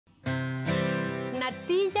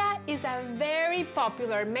Natilla is a very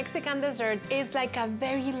popular Mexican dessert. It's like a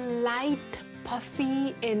very light,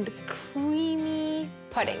 puffy, and creamy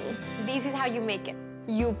pudding. This is how you make it.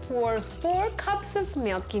 You pour 4 cups of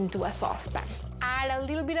milk into a saucepan. Add a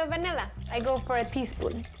little bit of vanilla. I go for a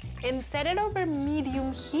teaspoon. And set it over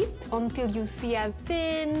medium heat until you see a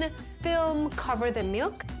thin film cover the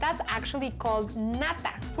milk. That's actually called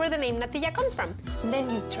nata, where the name natilla comes from. Then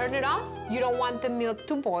you turn it off. You don't want the milk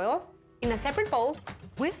to boil. In a separate bowl,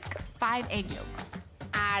 Whisk 5 egg yolks.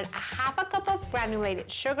 add a half a cup of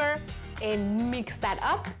granulated sugar and mix that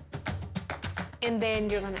up. And then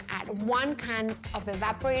you're gonna add 1 can of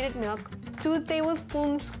evaporated milk, 2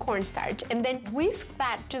 tablespoons cornstarch, and then whisk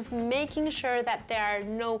that, just making sure that there are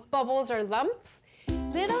no bubbles or lumps.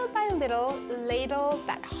 Little by little, ladle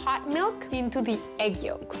that hot milk into the egg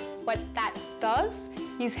yolks. What that does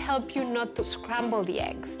is help you not to scramble the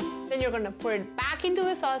eggs. Then you're gonna pour it back into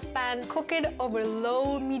the saucepan, cook it over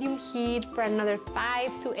low, medium heat for another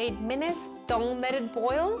 5 to 8 minutes. Don't let it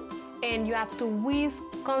boil, and you have to whisk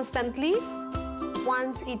constantly.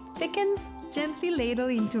 Once it thickens, gently ladle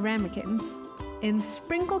into ramekins and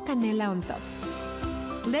sprinkle canela on top.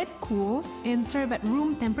 Let cool and serve at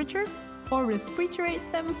room temperature or refrigerate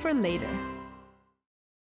them for later.